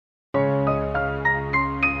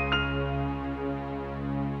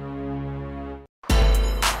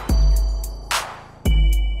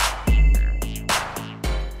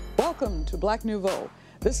Black Nouveau.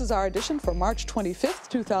 This is our edition for March 25th,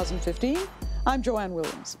 2015. I'm Joanne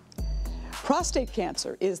Williams. Prostate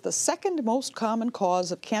cancer is the second most common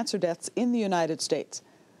cause of cancer deaths in the United States.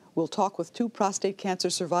 We'll talk with two prostate cancer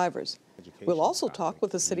survivors. We'll also talk with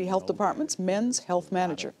the City Health Department's men's health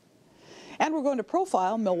manager. And we're going to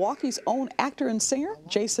profile Milwaukee's own actor and singer,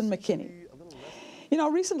 Jason McKinney. You know,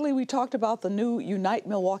 recently we talked about the new Unite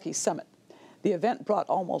Milwaukee Summit. The event brought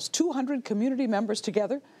almost 200 community members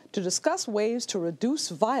together to discuss ways to reduce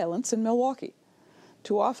violence in Milwaukee.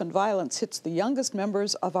 Too often, violence hits the youngest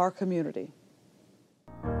members of our community.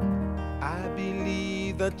 I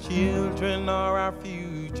believe the children are our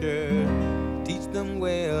future. Teach them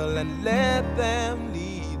well and let them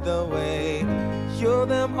lead the way. Show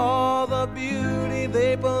them all the beauty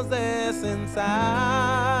they possess inside.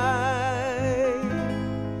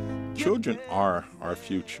 Children are our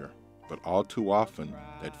future, but all too often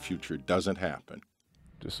that future doesn't happen.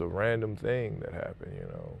 Just a random thing that happened,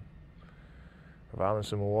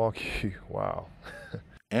 Violence in Milwaukee, wow.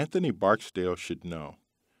 Anthony Barksdale should know.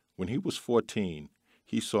 When he was 14,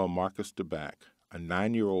 he saw Marcus DeBack, a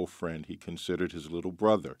 9-year-old friend he considered his little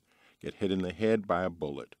brother, get hit in the head by a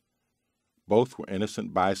bullet. Both were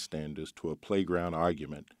innocent bystanders to a playground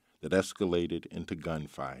argument that escalated into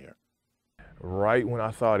gunfire. Right when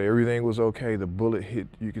I thought everything was okay, the bullet hit.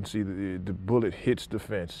 You can see the bullet hits the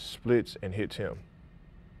fence, splits, and hits him.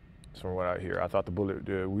 That's from what I hear. I thought the bullet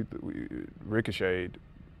we ricocheted,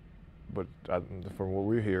 but from what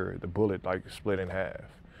we hear, the bullet split in half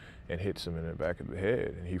and hits him in the back of the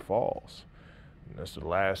head, and he falls. And that's the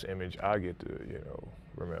last image I get to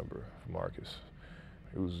remember of Marcus.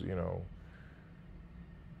 It was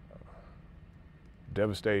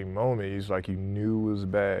devastating moment. It's like you knew it was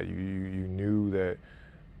bad. You knew that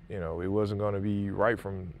it wasn't going to be right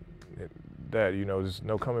from that. There's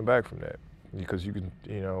no coming back from that, because you can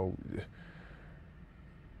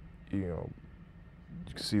you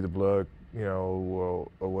can see the blood or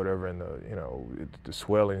whatever, and the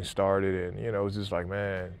swelling started, and it's just like,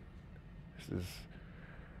 man,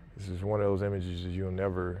 this is one of those images that you'll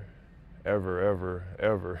never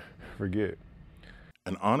ever forget.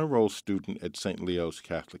 An honor roll student at St. Leo's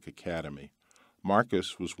Catholic Academy,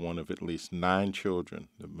 Marcus was one of at least 9 children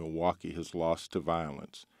that Milwaukee has lost to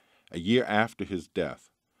violence. A year after his death,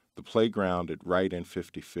 the playground at Wright and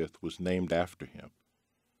 55th was named after him.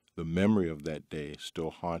 The memory of that day still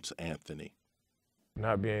haunts Anthony.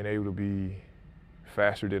 Not being able to be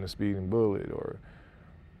faster than a speeding bullet, or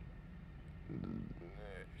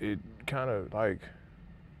it kind of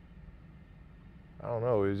I don't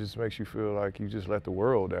know, it just makes you feel like you just let the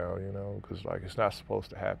world down, because it's not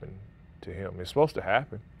supposed to happen to him. It's supposed to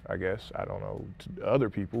happen, I guess, I don't know, to other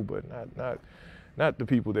people, but not the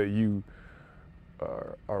people that you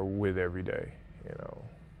are with every day,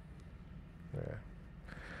 Yeah.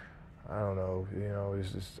 I don't know,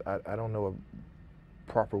 it's just, I don't know a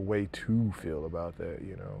proper way to feel about that,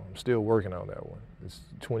 I'm still working on that one. It's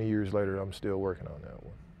 20 years later, I'm still working on that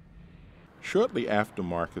one. Shortly after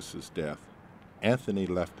Marcus's death, Anthony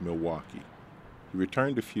left Milwaukee. He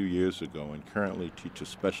returned a few years ago and currently teaches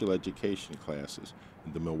special education classes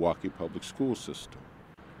in the Milwaukee public school system.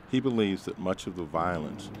 He believes that much of the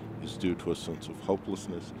violence is due to a sense of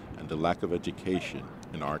hopelessness and the lack of education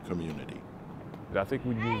in our community. I think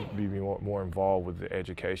we need to be more involved with the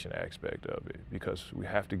education aspect of it, because we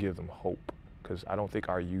have to give them hope, because I don't think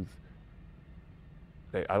our youth,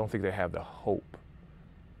 I don't think they have the hope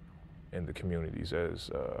in the communities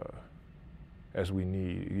as we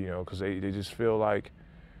need, because they just feel like,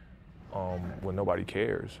 well, nobody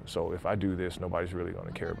cares. So if I do this, nobody's really going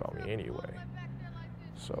to care about me anyway.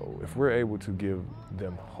 So if we're able to give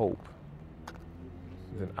them hope,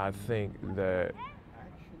 then I think that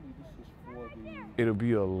it'll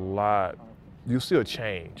be a lot, you'll see a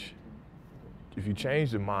change. If you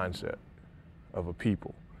change the mindset of a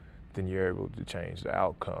people, then you're able to change the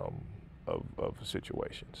outcome of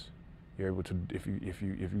situations. You're able to, if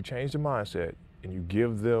you change the mindset and you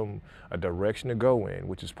give them a direction to go in,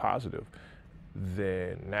 which is positive,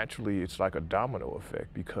 then naturally it's like a domino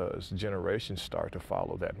effect, because generations start to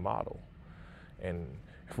follow that model. And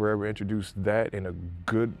if we're ever introduce that in a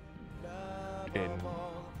good and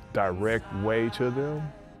direct way to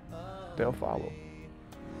them, they'll follow.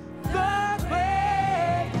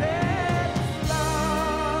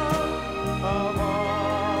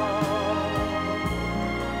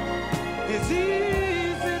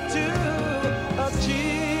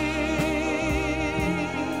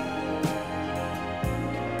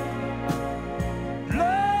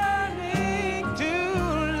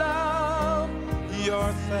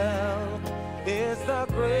 Yourself is the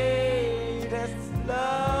greatest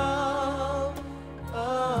love.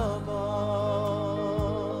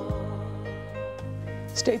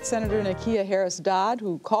 State Senator Nikiya Harris Dodd,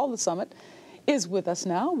 who called the summit, is with us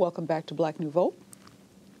now. Welcome back to Black Nouveau.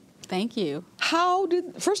 Thank you.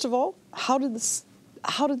 First of all, how did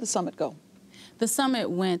the summit go? The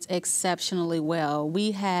summit went exceptionally well.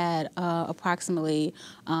 We had approximately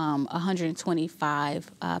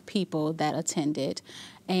 125 people that attended,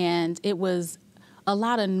 and it was a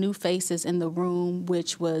lot of new faces in the room,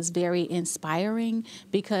 which was very inspiring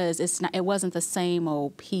because it wasn't the same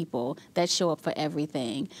old people that show up for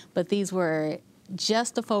everything, but these were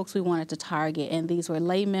just the folks we wanted to target, and these were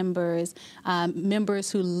lay members,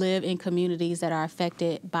 members who live in communities that are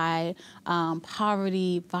affected by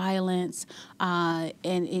poverty, violence, and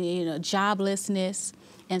joblessness.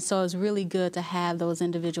 And so it's really good to have those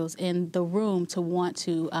individuals in the room to want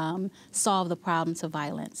to solve the problems of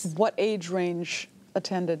violence. What age range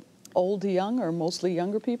attended? Old to young, or mostly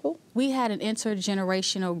younger people? We had an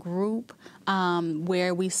intergenerational group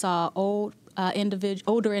where we saw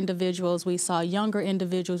older individuals, we saw younger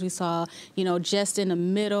individuals, we saw, just in the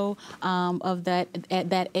middle of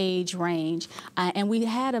that age range. And we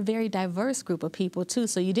had a very diverse group of people, too.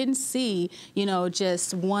 So you didn't see,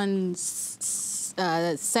 just one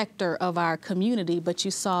sector of our community, but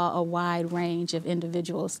you saw a wide range of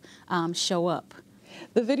individuals show up.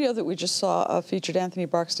 The video that we just saw featured Anthony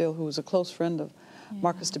Barksdale, who was a close friend of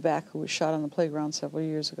Marcus DeBack, who was shot on the playground several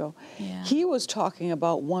years ago. Yeah. He was talking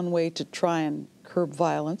about one way to try and curb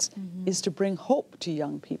violence is to bring hope to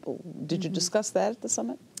young people. Did you discuss that at the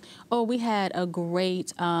summit? Oh, we had a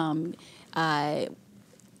great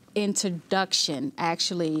introduction,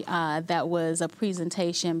 actually, that was a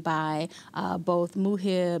presentation by both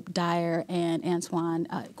Muhib Dyer and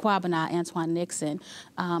Kwabena Antoine Nixon,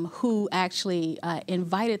 who actually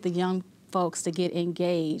invited the young folks to get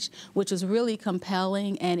engaged, which was really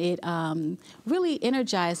compelling, and it really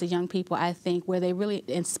energized the young people, I think, where they really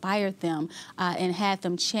inspired them and had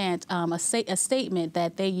them chant a statement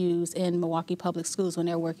that they use in Milwaukee Public Schools when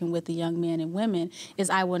they're working with the young men and women is,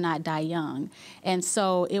 "I will not die young." And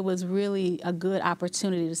so it was really a good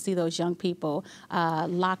opportunity to see those young people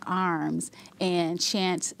lock arms and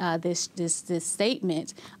chant this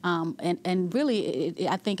statement, and really,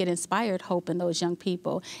 I think it inspired hope in those young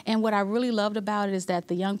people. And what I really loved about it is that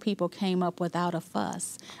the young people came up without a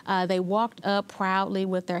fuss. They walked up proudly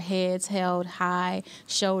with their heads held high,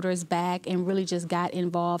 shoulders back, and really just got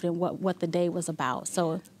involved in what the day was about.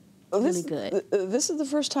 So really good. This is the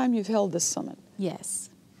first time you've held this summit.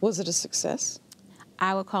 Yes. Was it a success?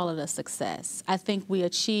 I would call it a success. I think we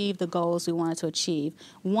achieved the goals we wanted to achieve.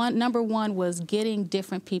 Number one was getting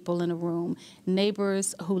different people in a room,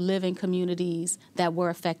 neighbors who live in communities that were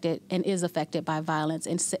affected and is affected by violence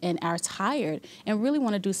and are tired and really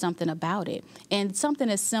want to do something about it. And something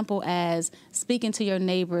as simple as speaking to your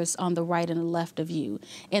neighbors on the right and the left of you,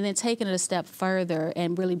 and then taking it a step further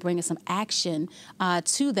and really bringing some action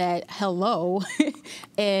to that hello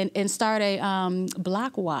and start a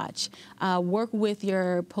block watch, work with your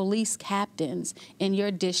police captains in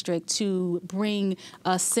your district to bring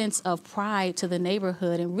a sense of pride to the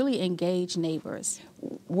neighborhood and really engage neighbors.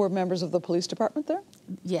 Were members of the police department there?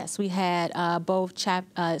 Yes, we had both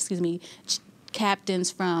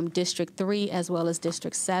captains from District 3 as well as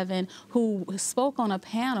District 7 who spoke on a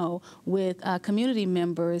panel with community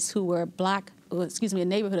members who were a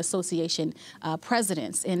neighborhood association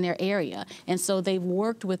presidents in their area. And so they've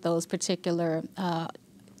worked with those particular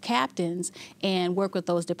captains and work with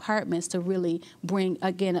those departments to really bring,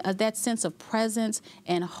 again, that sense of presence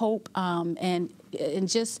and hope and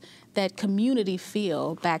just that community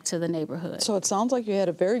feel back to the neighborhood. So it sounds like you had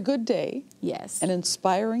a very good day. Yes. An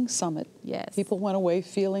inspiring summit. Yes. People went away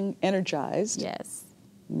feeling energized. Yes.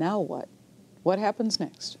 Now what? What happens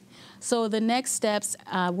next? So the next steps,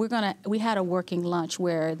 we had a working lunch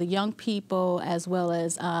where the young people as well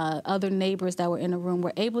as other neighbors that were in the room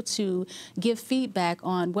were able to give feedback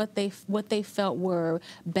on what they felt were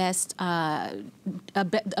best, a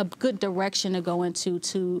good direction to go into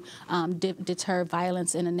to deter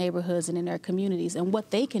violence in the neighborhoods and in their communities, and what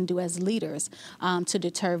they can do as leaders to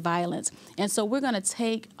deter violence. And so we're going to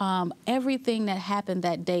take everything that happened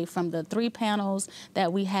that day, from the 3 panels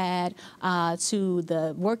that we had to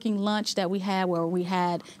the working lunch that we had, where we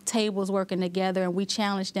had tables working together, and we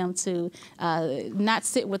challenged them to not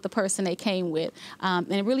sit with the person they came with,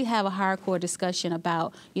 and really have a hardcore discussion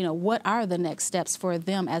about, what are the next steps for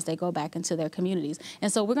them as they go back into their communities.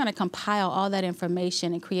 And so we're going to compile all that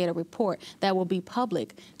information and create a report that will be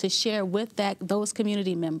public to share with those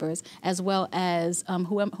community members as well as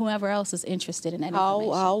whoever else is interested in that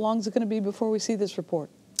information. How long is it going to be before we see this report?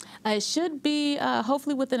 It should be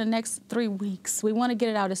hopefully within the next 3 weeks. We want to get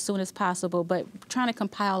it out as soon as possible, but trying to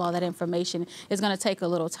compile all that information is going to take a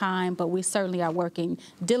little time, but we certainly are working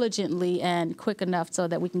diligently and quick enough so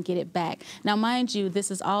that we can get it back. Now, mind you,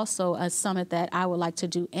 this is also a summit that I would like to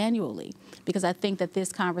do annually, because I think that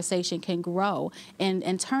this conversation can grow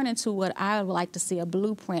and turn into what I would like to see, a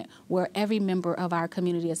blueprint where every member of our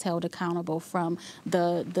community is held accountable, from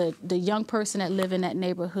the young person that live in that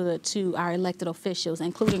neighborhood to our elected officials,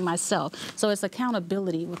 including myself. So it's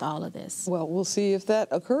accountability with all of this. Well, we'll see if that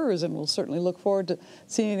occurs, and we'll certainly look forward to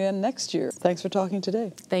seeing it again next year. Thanks for talking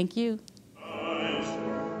today. Thank you.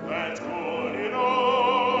 That's good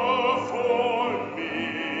enough for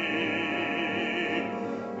me.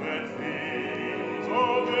 Let things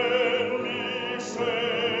again be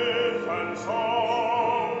safe and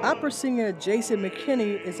sound. Opera singer Jason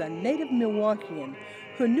McKinney is a native Milwaukeean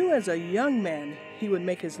who knew as a young man he would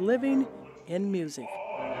make his living in music.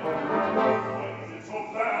 Good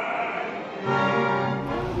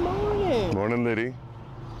morning. Morning, Liddy.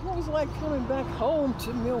 What was it like coming back home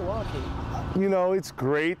to Milwaukee? You know, it's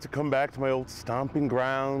great to come back to my old stomping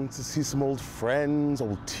grounds, to see some old friends,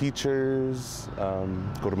 old teachers,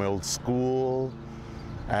 go to my old school,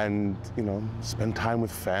 and, you know, spend time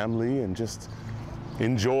with family and just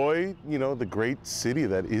enjoy, you know, the great city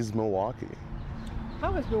that is Milwaukee.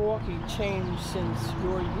 How has Milwaukee changed since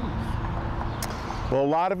your youth? Well, a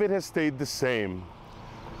lot of it has stayed the same,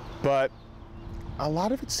 but a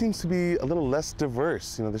lot of it seems to be a little less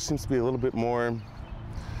diverse. You know, there seems to be a little bit more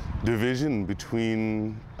division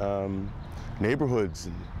between neighborhoods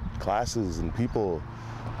and classes and people,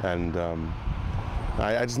 and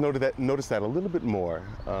I just noticed that a little bit more.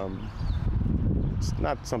 It's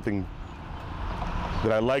not something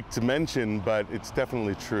that I like to mention, but it's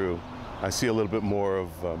definitely true. I see a little bit more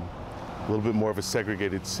of a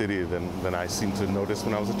segregated city than I seemed to notice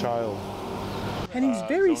when I was a child. And he's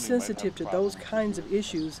very sensitive to those kinds of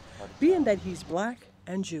issues, being that he's black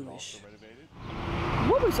and Jewish.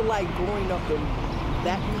 What was it like growing up in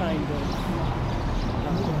that kind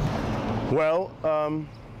of... Well,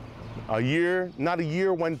 not a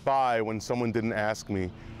year went by when someone didn't ask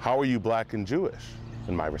me, how are you black and Jewish?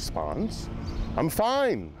 And my response, I'm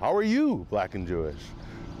fine. How are you black and Jewish?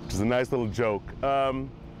 Which is a nice little joke.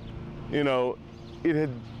 You know,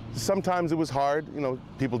 sometimes it was hard. You know,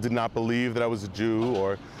 people did not believe that I was a Jew,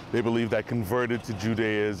 or they believed I converted to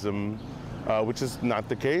Judaism, which is not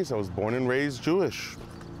the case. I was born and raised Jewish.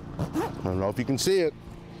 I don't know if you can see it.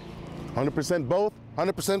 100% both,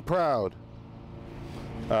 100% proud.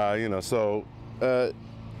 You know, so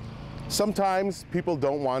sometimes people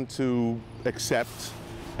don't want to accept,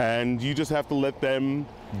 and you just have to let them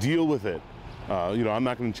deal with it. You know, I'm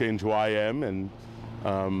not going to change who I am, and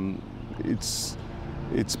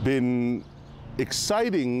it's been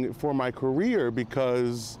exciting for my career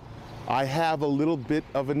because I have a little bit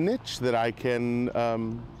of a niche that I can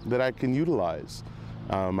utilize.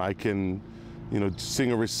 I can, you know,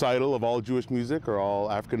 sing a recital of all Jewish music or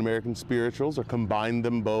all African American spirituals, or combine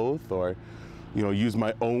them both, or, you know, use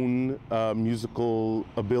my own musical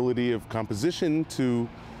ability of composition to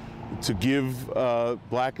give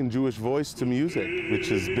black and Jewish voice to music, which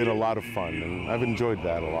has been a lot of fun, and I've enjoyed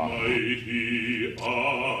that a lot.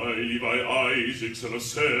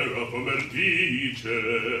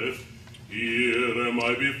 Here am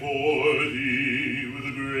I before thee, with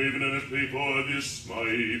a graven and a paper, this my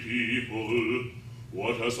people.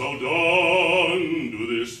 What hast thou done to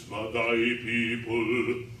this thy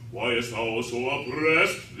people? Why hast thou so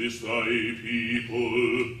oppressed this thy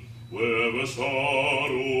people? Wherever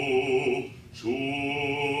sorrow,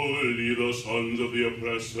 surely the sons of the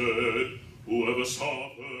oppressed, whoever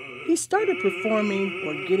suffered. He started performing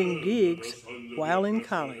or getting gigs while in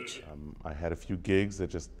college. I had a few gigs that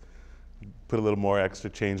just put a little more extra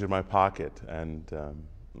change in my pocket, and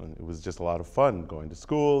it was just a lot of fun going to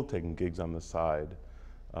school, taking gigs on the side.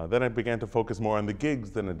 Then I began to focus more on the gigs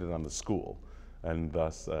than I did on the school, and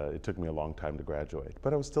thus it took me a long time to graduate.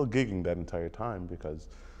 But I was still gigging that entire time, because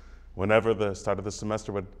whenever the start of the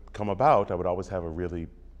semester would come about, I would always have a really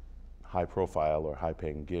high profile or high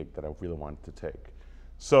paying gig that I really wanted to take.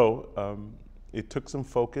 So it took some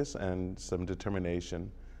focus and some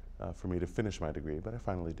determination for me to finish my degree, but I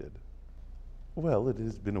finally did. Well, it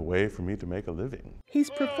has been a way for me to make a living. He's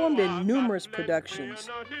performed in numerous productions,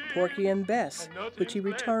 Porgy and Bess, which he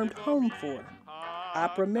returned home for,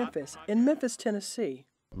 Opera Memphis in Memphis, Tennessee,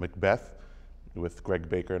 Macbeth with Greg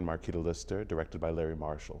Baker and Marquita Lister, directed by Larry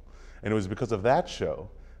Marshall. And it was because of that show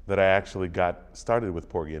that I actually got started with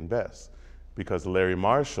Porgy and Bess, because Larry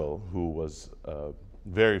Marshall, who was a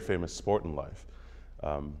very famous sport in life,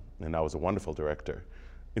 and I was a wonderful director,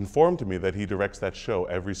 informed me that he directs that show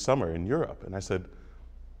every summer in Europe. And I said,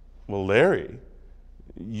 well, Larry,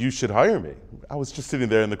 you should hire me. I was just sitting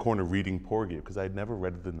there in the corner reading Porgy because I had never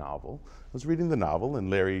read the novel. I was reading the novel and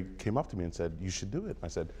Larry came up to me and said, you should do it. I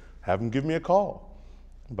said, have him give me a call.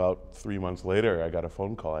 About 3 months later, I got a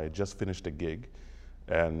phone call. I had just finished a gig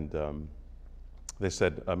and they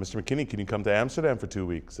said, Mr. McKinney, can you come to Amsterdam for 2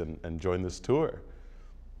 weeks and join this tour?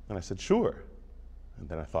 And I said, sure. And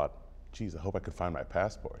then I thought, geez, I hope I could find my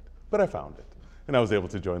passport. But I found it. And I was able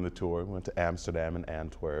to join the tour. We went to Amsterdam and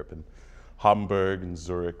Antwerp and Hamburg and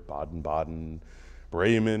Zurich, Baden-Baden,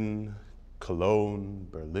 Bremen, Cologne,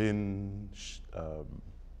 Berlin,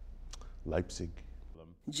 Leipzig.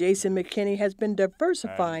 Jason McKinney has been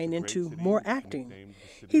diversifying into more acting.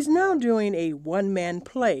 He's now doing a one-man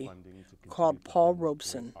play called Paul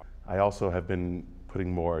Robeson. I also have been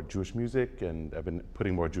putting more Jewish music, and I've been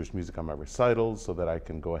putting more Jewish music on my recitals so that I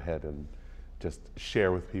can go ahead and just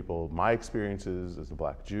share with people my experiences as a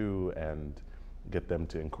Black Jew and get them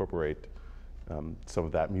to incorporate some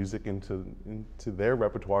of that music into their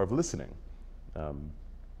repertoire of listening. I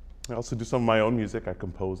also do some of my own music. I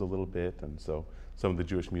compose a little bit, and so some of the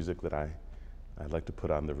Jewish music that I like to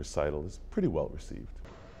put on the recital is pretty well received.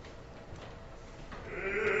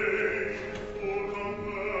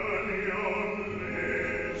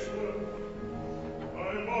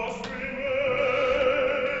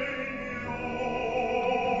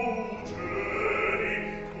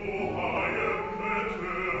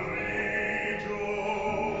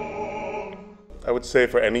 I would say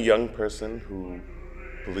for any young person who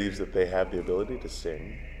believes that they have the ability to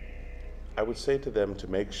sing, I would say to them to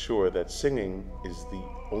make sure that singing is the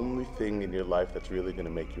only thing in your life that's really going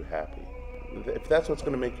to make you happy. If that's what's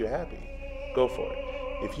going to make you happy, go for it.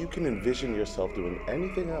 If you can envision yourself doing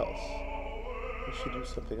anything else, you should do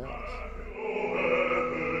something else.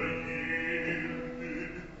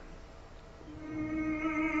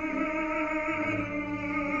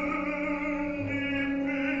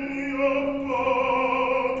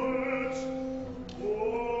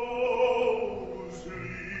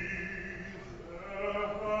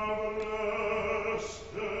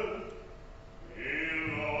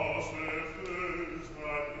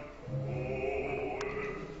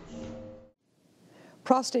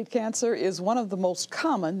 Prostate cancer is one of the most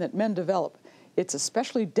common that men develop. It's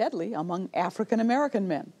especially deadly among African American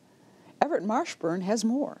men. Everett Marshburn has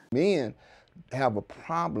more. Men have a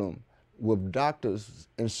problem with doctors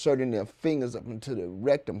inserting their fingers up into the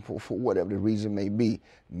rectum for whatever the reason may be.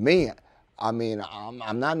 Men, I mean,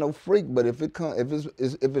 I'm not no freak, but if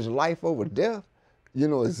it's life over death, you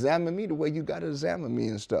know, examine me the way you got to examine me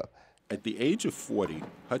and stuff. At the age of 40,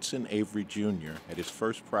 Hudson Avery Jr. had his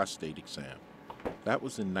first prostate exam. That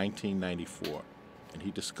was in 1994, and he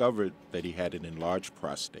discovered that he had an enlarged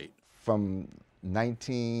prostate. From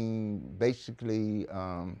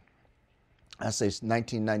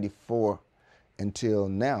 1994 until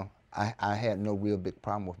now, I had no real big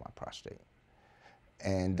problem with my prostate.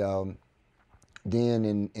 And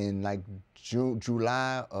then in like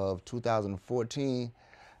July of 2014,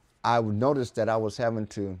 I noticed that I was having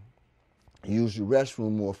to use the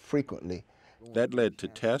restroom more frequently. That led to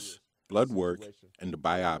tests, blood work, and a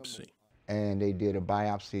biopsy. And they did a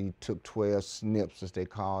biopsy, took 12 snips, as they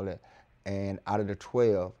call it, and out of the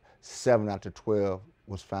 12, 7 out of 12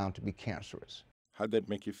 was found to be cancerous. How'd that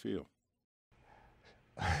make you feel?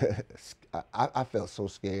 I felt so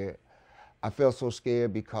scared. I felt so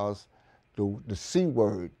scared because the C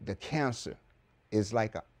word, the cancer, is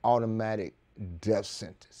like an automatic death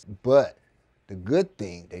sentence. But the good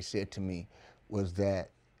thing they said to me was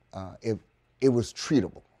that it was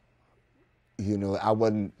treatable. You know,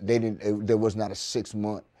 there was not a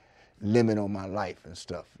 6-month limit on my life and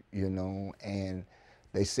stuff, you know, and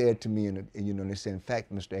they said to me, they said, in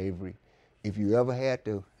fact, Mr. Avery, if you ever had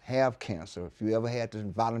to have cancer, if you ever had to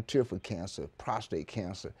volunteer for cancer, prostate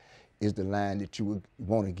cancer is the line that you would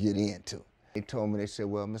want to get into. They told me, they said,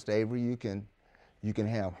 well, Mr. Avery, you can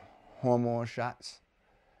have hormone shots,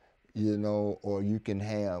 you know, or you can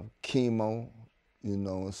have chemo, you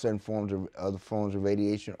know, certain other forms of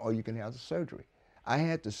radiation, or you can have the surgery. I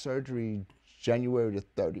had the surgery January the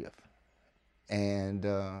 30th, and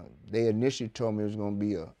they initially told me it was going to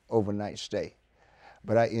be an overnight stay,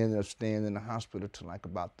 but I ended up staying in the hospital till like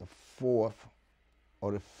about the 4th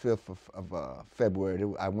or the 5th of February.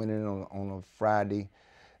 I went in on a Friday,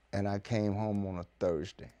 and I came home on a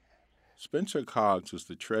Thursday. Spencer Coggs was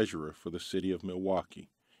the treasurer for the city of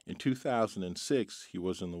Milwaukee. In 2006, he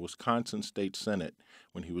was in the Wisconsin State Senate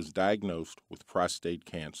when he was diagnosed with prostate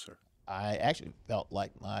cancer. I actually felt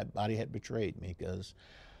like my body had betrayed me because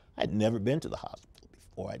I'd never been to the hospital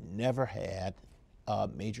before. I'd never had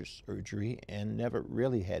major surgery and never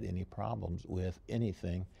really had any problems with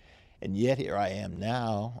anything. And yet here I am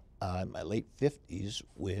now in my late 50s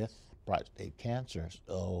with prostate cancer.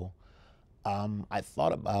 So I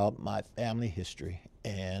thought about my family history,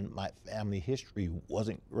 and my family history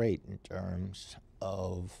wasn't great in terms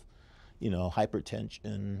of,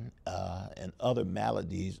 hypertension and other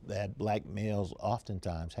maladies that black males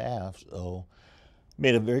oftentimes have. So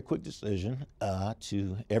made a very quick decision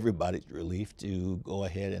to everybody's relief to go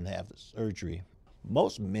ahead and have the surgery.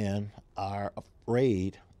 Most men are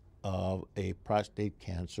afraid of a prostate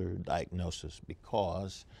cancer diagnosis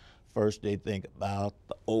because first they think about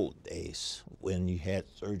the old days when you had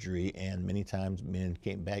surgery, and many times men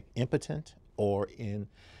came back impotent or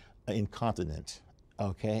incontinent.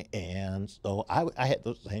 Okay, and so I had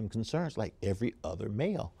those same concerns like every other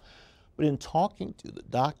male. But in talking to the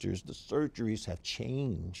doctors, the surgeries have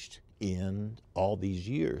changed in all these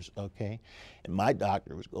years, okay? And my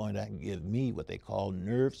doctor was going to give me what they call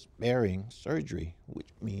nerve-sparing surgery, which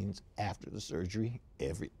means after the surgery,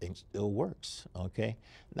 everything still works, okay?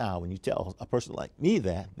 Now, when you tell a person like me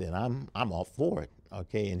that, then I'm all for it,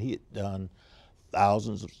 okay? And he had done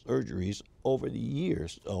thousands of surgeries over the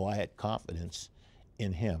years, so I had confidence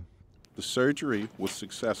in him. The surgery was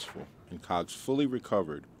successful, and Coggs fully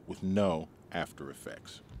recovered with no after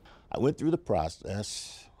effects. I went through the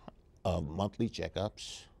process of monthly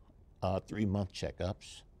checkups, 3-month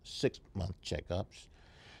checkups, 6-month checkups.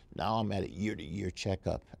 Now I'm at a year-to-year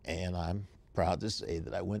checkup, and I'm proud to say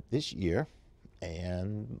that I went this year,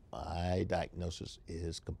 and my diagnosis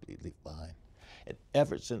is completely fine. And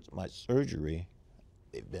ever since my surgery,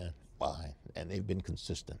 they've been fine, and they've been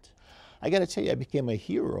consistent. I got to tell you, I became a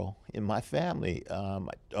hero in my family.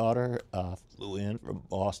 My daughter flew in from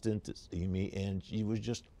Boston to see me, and she was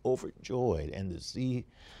just overjoyed. And to see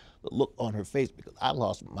the look on her face, because I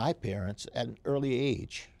lost my parents at an early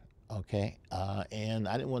age, okay? And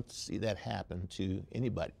I didn't want to see that happen to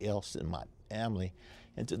anybody else in my family.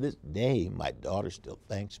 And to this day, my daughter still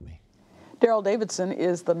thanks me. Darryl Davidson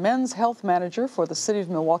is the Men's Health Manager for the City of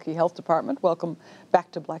Milwaukee Health Department. Welcome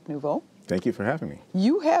back to Black Nouveau. Thank you for having me.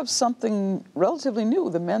 You have something relatively new,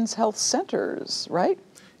 the Men's Health Centers, right?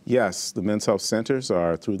 Yes, the Men's Health Centers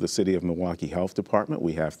are through the City of Milwaukee Health Department.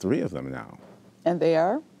 We have 3 of them now. And they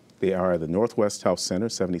are? They are the Northwest Health Center,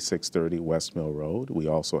 7630 West Mill Road. We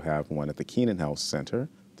also have one at the Keenan Health Center,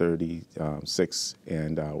 36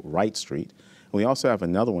 and Wright Street. And we also have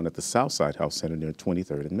another one at the Southside Health Center near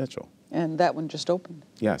 23rd and Mitchell. And that one just opened?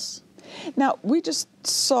 Yes. Now, we just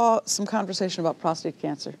saw some conversation about prostate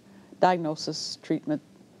cancer, diagnosis, treatment,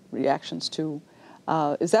 reactions to.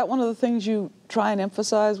 Is that one of the things you try and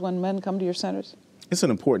emphasize when men come to your centers? It's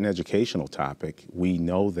an important educational topic. We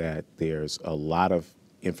know that there's a lot of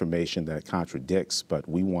information that contradicts, but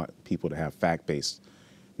we want people to have fact-based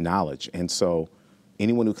knowledge. And so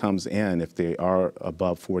anyone who comes in, if they are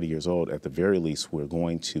above 40 years old, at the very least, we're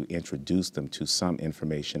going to introduce them to some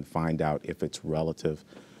information, find out if it's relative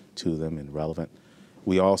to them and relevant.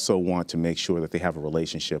 We also want to make sure that they have a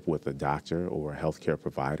relationship with a doctor or a healthcare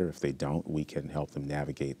provider. If they don't, we can help them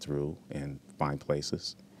navigate through and find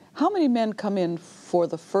places. How many men come in for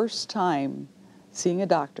the first time seeing a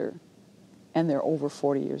doctor and they're over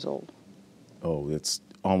 40 years old? Oh, it's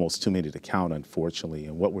almost too many to count, unfortunately.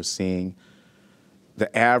 And what we're seeing,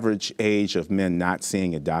 the average age of men not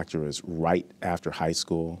seeing a doctor is right after high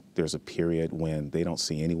school. There's a period when they don't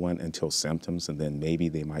see anyone until symptoms, and then maybe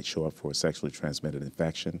they might show up for a sexually transmitted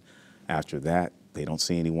infection. After that, they don't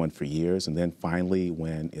see anyone for years, and then finally,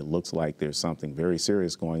 when it looks like there's something very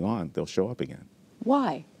serious going on, they'll show up again.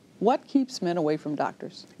 Why? What keeps men away from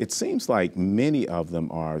doctors? It seems like many of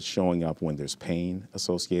them are showing up when there's pain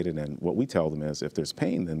associated, and what we tell them is if there's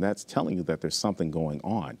pain, then that's telling you that there's something going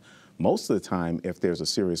on. Most of the time, if there's a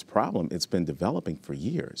serious problem, it's been developing for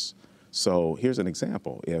years. So here's an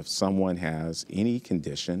example. If someone has any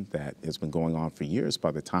condition that has been going on for years, by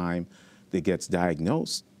the time it gets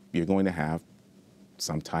diagnosed, you're going to have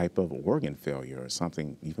some type of organ failure or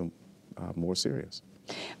something even more serious.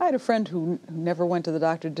 I had a friend who never went to the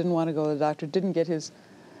doctor, didn't want to go to the doctor, didn't get his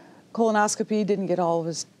colonoscopy, didn't get all of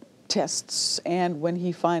his tests, and when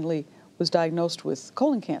he finally was diagnosed with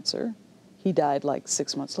colon cancer, he died like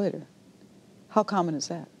 6 months later. How common is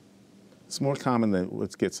that? It's more common than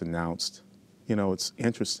what gets announced. You know, it's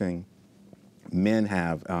interesting. Men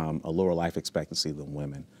have a lower life expectancy than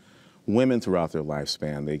women. Women throughout their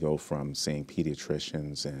lifespan, they go from seeing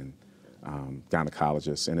pediatricians and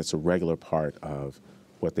gynecologists, and it's a regular part of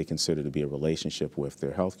what they consider to be a relationship with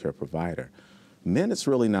their healthcare provider. Men, it's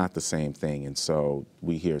really not the same thing, and so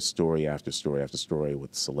we hear story after story after story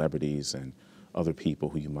with celebrities and other people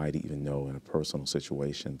who you might even know in a personal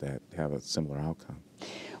situation that have a similar outcome.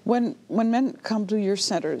 When men come to your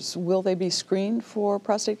centers, will they be screened for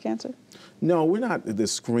prostate cancer? No, we're not the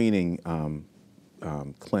screening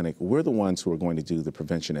clinic. We're the ones who are going to do the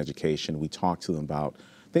prevention education. We talk to them about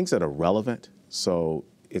things that are relevant. So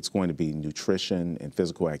it's going to be nutrition and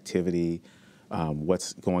physical activity,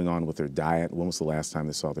 what's going on with their diet, when was the last time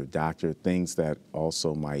they saw their doctor, things that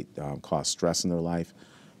also might cause stress in their life.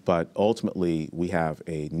 But ultimately, we have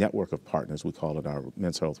a network of partners. We call it our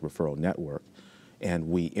Men's Health Referral Network. And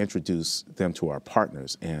we introduce them to our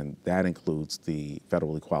partners, and that includes the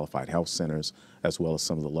federally qualified health centers, as well as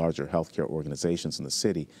some of the larger healthcare organizations in the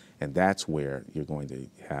city, and that's where you're going to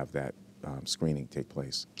have that screening take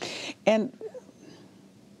place. And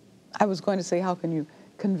I was going to say, how can you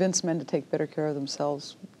convince men to take better care of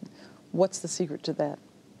themselves? What's the secret to that?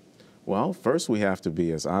 Well, first we have to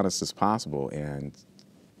be as honest as possible, and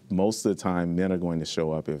most of the time men are going to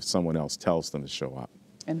show up if someone else tells them to show up.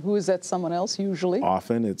 And who is that someone else usually?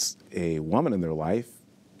 Often it's a woman in their life,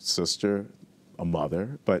 sister, a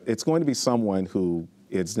mother, but it's going to be someone who,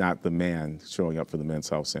 it's not the man showing up for the Men's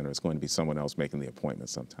Health Center. It's going to be someone else making the appointment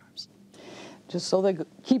sometimes. Just so they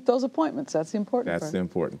keep those appointments. That's the important part. That's the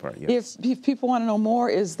important part, yes. If people want to know more,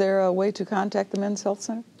 is there a way to contact the Men's Health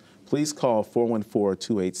Center? Please call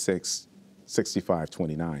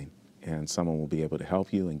 414-286-6529. And someone will be able to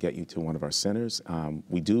help you and get you to one of our centers.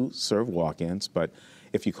 We do serve walk-ins, but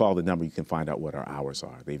if you call the number, you can find out what our hours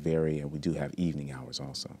are. They vary, and we do have evening hours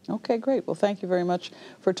also. Okay, great. Well, thank you very much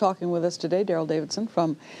for talking with us today. Darryl Davidson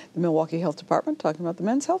from the Milwaukee Health Department, talking about the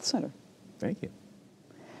Men's Health Center. Thank you.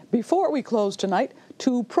 Before we close tonight,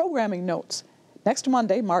 2 programming notes. Next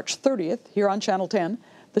Monday, March 30th, here on Channel 10,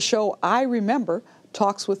 the show I Remember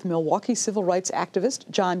talks with Milwaukee civil rights activist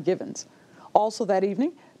John Givens. Also that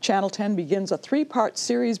evening, Channel 10 begins a 3-part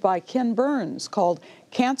series by Ken Burns called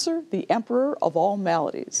Cancer, the Emperor of All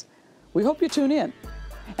Maladies. We hope you tune in.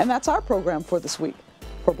 And that's our program for this week.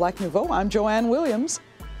 For Black Nouveau, I'm Joanne Williams.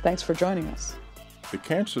 Thanks for joining us. The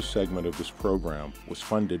cancer segment of this program was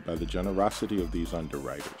funded by the generosity of these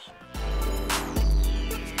underwriters.